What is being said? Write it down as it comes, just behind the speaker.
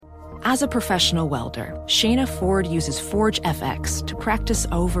As a professional welder, Shayna Ford uses Forge FX to practice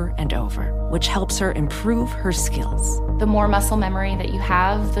over and over, which helps her improve her skills. The more muscle memory that you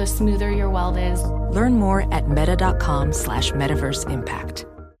have, the smoother your weld is. Learn more at meta.com/metaverse impact.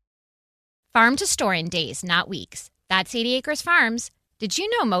 Farm to store in days, not weeks. That's 80 Acres Farms. Did you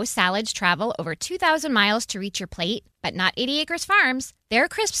know most salads travel over 2,000 miles to reach your plate? But not 80 Acres Farms. Their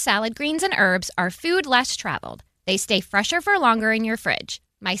crisp salad greens and herbs are food less traveled. They stay fresher for longer in your fridge.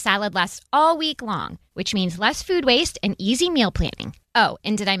 My salad lasts all week long, which means less food waste and easy meal planning. Oh,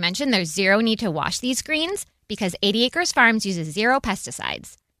 and did I mention there's zero need to wash these greens? Because 80 Acres Farms uses zero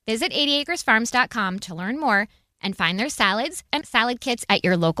pesticides. Visit 80acresfarms.com to learn more and find their salads and salad kits at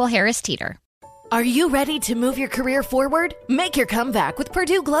your local Harris Teeter. Are you ready to move your career forward? Make your comeback with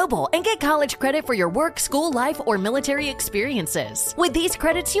Purdue Global and get college credit for your work, school life, or military experiences. With these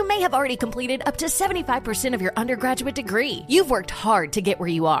credits, you may have already completed up to 75% of your undergraduate degree. You've worked hard to get where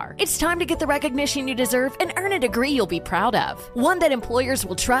you are. It's time to get the recognition you deserve and earn a degree you'll be proud of. One that employers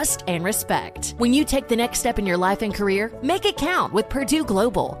will trust and respect. When you take the next step in your life and career, make it count with Purdue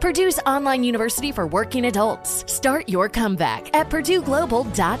Global, Purdue's online university for working adults. Start your comeback at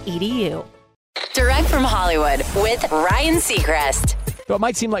purdueglobal.edu. Direct from Hollywood with Ryan Seacrest. Though it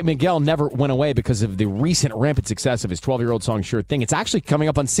might seem like Miguel never went away because of the recent rampant success of his 12-year-old song Sure Thing, it's actually coming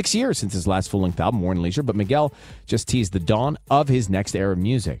up on 6 years since his last full-length album, War and Leisure, but Miguel just teased the dawn of his next era of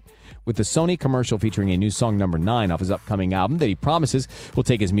music with the Sony commercial featuring a new song, number 9, off his upcoming album that he promises will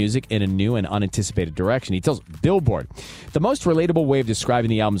take his music in a new and unanticipated direction. He tells Billboard, "The most relatable way of describing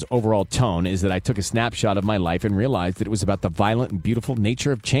the album's overall tone is that I took a snapshot of my life and realized that it was about the violent and beautiful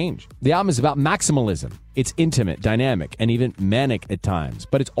nature of change. The album is about maximalism. It's intimate, dynamic, and even manic at times,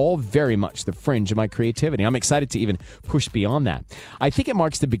 but it's all very much the fringe of my creativity. I'm excited to even push beyond that. I think it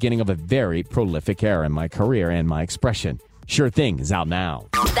marks the beginning of a very prolific era in my career and my expression. Sure Thing is out now."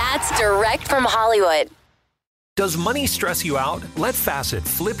 That's direct from Hollywood. Does money stress you out? Let Facet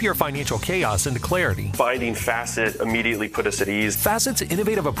flip your financial chaos into clarity. Finding Facet immediately put us at ease. Facet's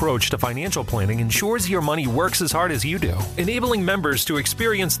innovative approach to financial planning ensures your money works as hard as you do, enabling members to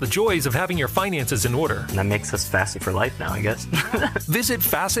experience the joys of having your finances in order. And that makes us Facet for life now, I guess. Visit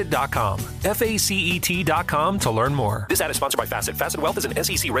Facet.com, FACET.com to learn more. This ad is sponsored by Facet. Facet Wealth is an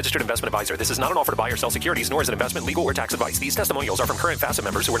SEC registered investment advisor. This is not an offer to buy or sell securities, nor is it investment, legal, or tax advice. These testimonials are from current Facet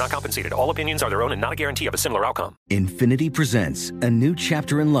members who are not compensated. All opinions are their own and not a guarantee of a similar outcome. Infiniti presents a new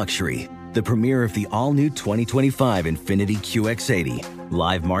chapter in luxury, the premiere of the all-new 2025 Infiniti QX80,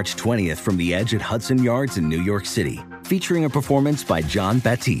 live March 20th from the Edge at Hudson Yards in New York City, featuring a performance by John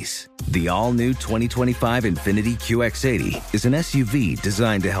Batiste. The all-new 2025 Infiniti QX80 is an SUV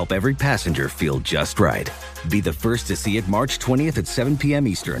designed to help every passenger feel just right. Be the first to see it March 20th at 7 p.m.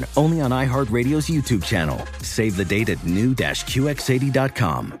 Eastern, only on iHeartRadio's YouTube channel. Save the date at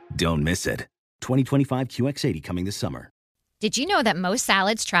new-QX80.com. Don't miss it. 2025 QX80 coming this summer. Did you know that most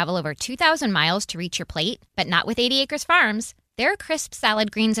salads travel over 2,000 miles to reach your plate? But not with 80 Acres Farms. Their crisp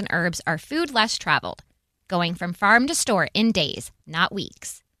salad greens and herbs are food less traveled, going from farm to store in days, not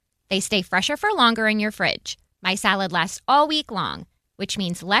weeks. They stay fresher for longer in your fridge. My salad lasts all week long, which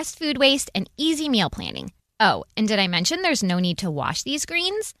means less food waste and easy meal planning. Oh, and did I mention there's no need to wash these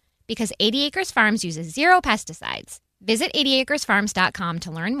greens? Because 80 Acres Farms uses zero pesticides. Visit 80acresfarms.com to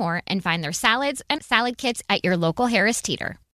learn more and find their salads and salad kits at your local Harris Teeter.